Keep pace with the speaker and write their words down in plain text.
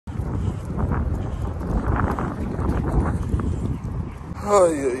Oh,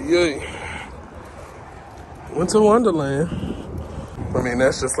 yeah. Went to Wonderland. I mean,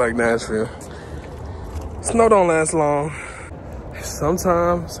 that's just like Nashville. Snow don't last long.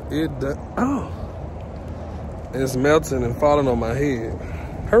 Sometimes it does. Oh. It's melting and falling on my head.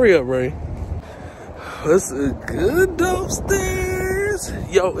 Hurry up, Ray. What's a good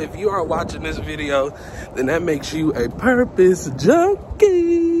Dopesters? Yo, if you are watching this video, then that makes you a purpose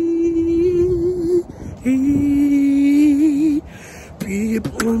junkie.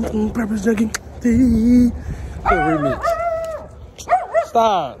 Purpose junkie. Remix.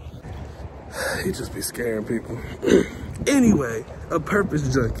 Stop. You just be scaring people. Anyway, a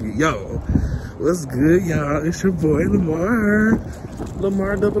purpose junkie. Yo, what's good, y'all? It's your boy Lamar.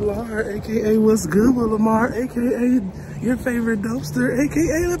 Lamar Double R, aka What's Good with Lamar, aka your favorite Dopester,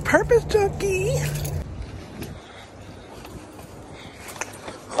 aka the purpose junkie.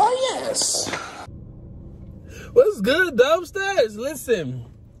 Oh yes. What's good, Dopesters? Listen,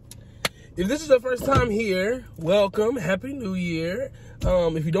 if this is your first time here, welcome. Happy New Year.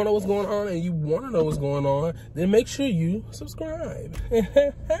 If you don't know what's going on and you want to know what's going on, then make sure you subscribe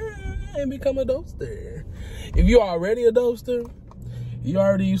and become a Dopester. If you're already a Dopester, you're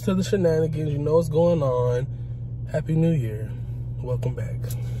already used to the shenanigans, you know what's going on. Happy New Year. Welcome back.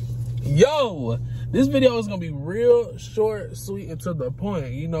 Yo, this video is going to be real short, sweet, and to the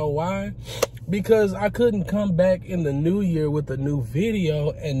point. You know why? Because I couldn't come back in the new year with a new video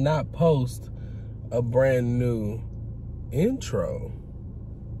and not post a brand new intro.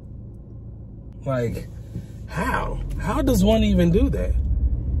 Like, how? How does one even do that?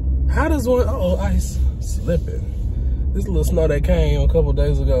 How does one, uh-oh, ice slipping. This little snow that came a couple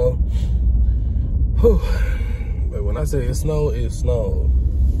days ago. Whew. But when I say it snowed, it snowed.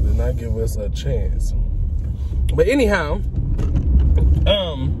 Did not give us a chance. But anyhow,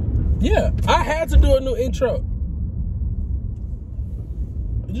 yeah, I had to do a new intro.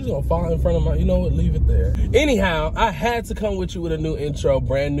 You're just gonna fall in front of my, you know what, leave it there. Anyhow, I had to come with you with a new intro,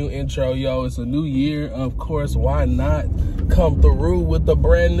 brand new intro. Yo, it's a new year, of course, why not come through with a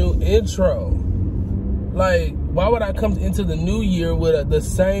brand new intro? Like, why would I come into the new year with the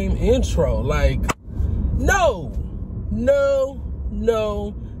same intro? Like, no.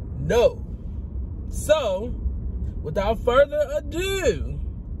 So, without further ado,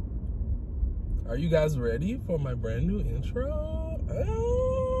 are you guys ready for my brand new intro?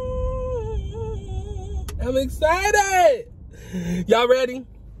 I'm excited. Y'all ready?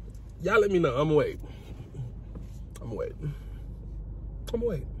 Y'all let me know. I'm gonna wait.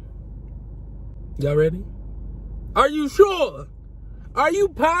 Y'all ready? Are you sure? Are you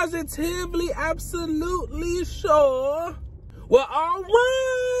positively, absolutely sure? Well, all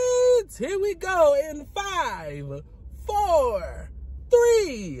right. Here we go in 5, 4,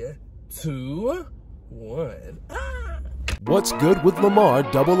 3, 2, 1. What's good with Lamar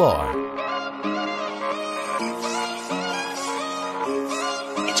Double R?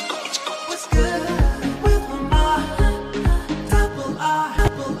 What's good with Lamar Double R?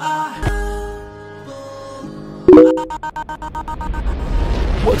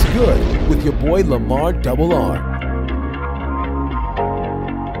 What's good with your boy Lamar Double R?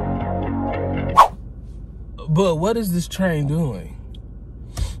 But what is this train doing?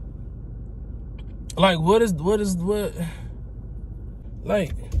 Like, what?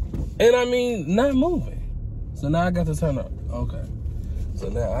 Like, and I mean, not moving. So now I got to turn up. Okay. So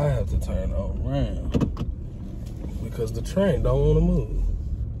now I have to turn around because the train don't want to move.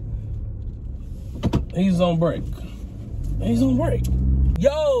 He's on break.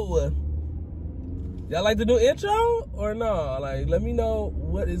 Yo, y'all like the new intro or no? Like, let me know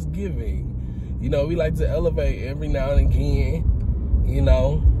what it's giving. You know, we like to elevate every now and again. You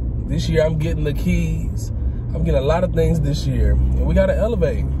know, this year I'm getting the keys. I'm getting a lot of things this year. And we gotta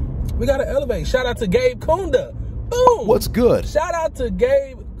elevate. Shout out to Gabe KUNDA. Boom. What's good? Shout out to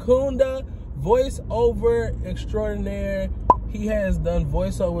Gabe KUNDA, voiceover extraordinaire. He has done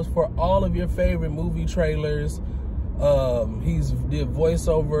voiceovers for all of your favorite movie trailers. He's did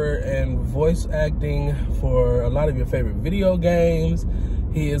voiceover and voice acting for a lot of your favorite video games.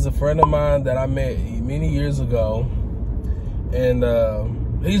 He is a friend of mine that I met many years ago. And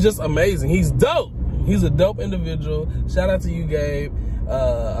he's just amazing. He's dope. He's a dope individual. Shout out to you, Gabe.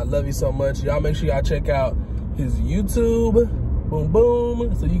 I love you so much. Y'all make sure y'all check out his YouTube. Boom,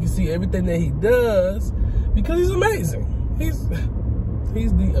 boom. So you can see everything that he does because he's amazing. He's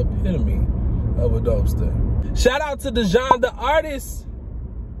the epitome of a Dopester. Shout out to Dejan, the artist,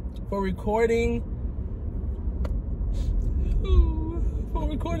 for recording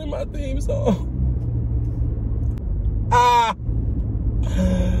my theme song.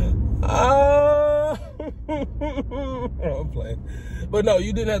 I'm playing. But no,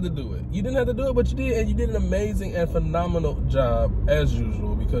 you didn't have to do it. You didn't have to do it, but you did, and you did an amazing and phenomenal job as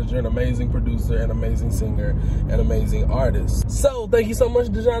usual, because you're an amazing producer, an amazing singer, an amazing artist. So thank you so much,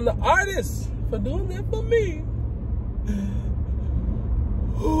 Dejan the artist, for doing that for me.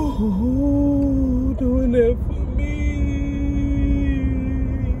 Ooh, doing that for me.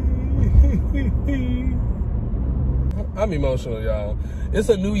 I'm emotional, y'all. It's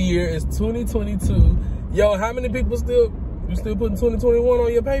a new year. It's 2022. Yo, how many people still putting 2021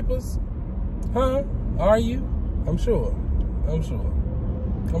 on your papers? Huh? Are you? I'm sure. I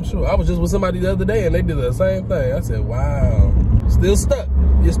was just with somebody the other day and they did the same thing. I said, wow. Still stuck.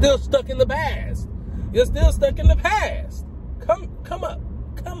 You're still stuck in the past. You're still stuck in the past. Come up.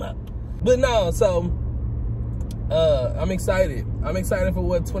 But no, so I'm excited. I'm excited for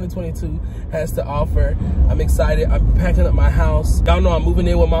what 2022 has to offer. I'm excited. I'm packing up my house. Y'all know I'm moving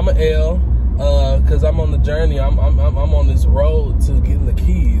in with Mama L, cause I'm on the journey. I'm on this road to getting the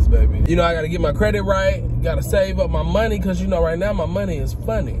keys, baby. You know, I gotta get my credit right. Gotta save up my money, cause you know right now my money is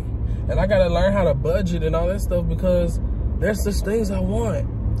funny, and I gotta learn how to budget and all that stuff, because there's such things I want,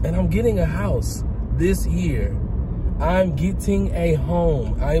 and I'm getting a house this year. I'm getting a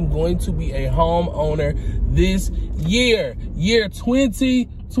home. I'm going to be a homeowner this year. Year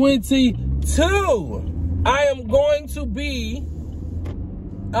 2022. I am going to be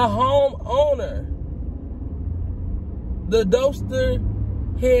a homeowner. The Dopester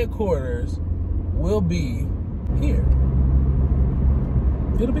headquarters will be here.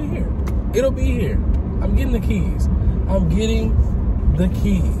 It'll be here. It'll be here. I'm getting the keys. I'm getting the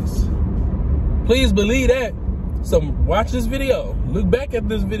keys. Please believe that. So watch this video. Look back at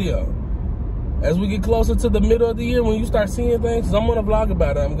this video. As we get closer to the middle of the year, when you start seeing things, 'cause I'm gonna vlog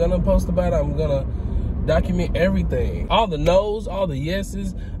about it. I'm gonna post about it. I'm gonna document everything. All the no's, all the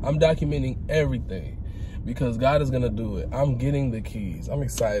yeses, I'm documenting everything. Because God is gonna do it. I'm getting the keys. I'm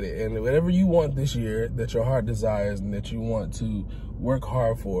excited. And whatever you want this year, that your heart desires and that you want to work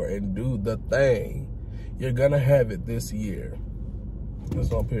hard for and do the thing, you're gonna have it this year.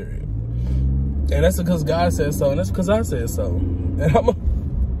 That's no period. And that's because God said so, and that's because I said so. And I'm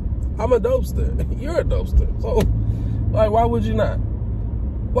a dopester. You're a dopester. So, like, why would you not?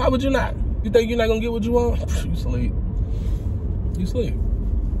 Why would you not? You think you're not gonna get what you want? You sleep. You sleep.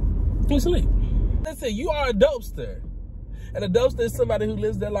 You sleep. Listen, you are a dopester. And a dopester is somebody who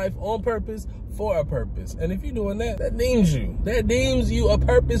lives their life on purpose, for a purpose. And if you're doing that, that deems you. That deems you a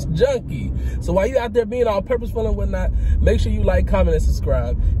purpose junkie. So while you're out there being all purposeful and whatnot, make sure you like, comment, and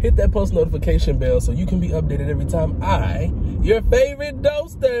subscribe. Hit that post notification bell so you can be updated every time your favorite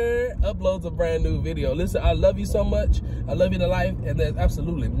Dopester, uploads a brand new video. Listen, I love you so much. I love you to life, and there's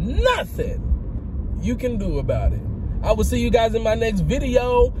absolutely nothing you can do about it. I will see you guys in my next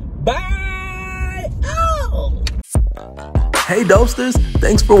video. Bye. Oh. Hey Dopesters,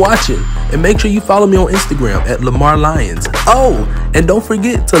 thanks for watching, and make sure you follow me on Instagram at Lamar Lyons. Oh, and don't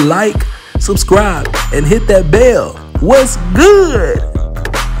forget to like, subscribe, and hit that bell. What's good?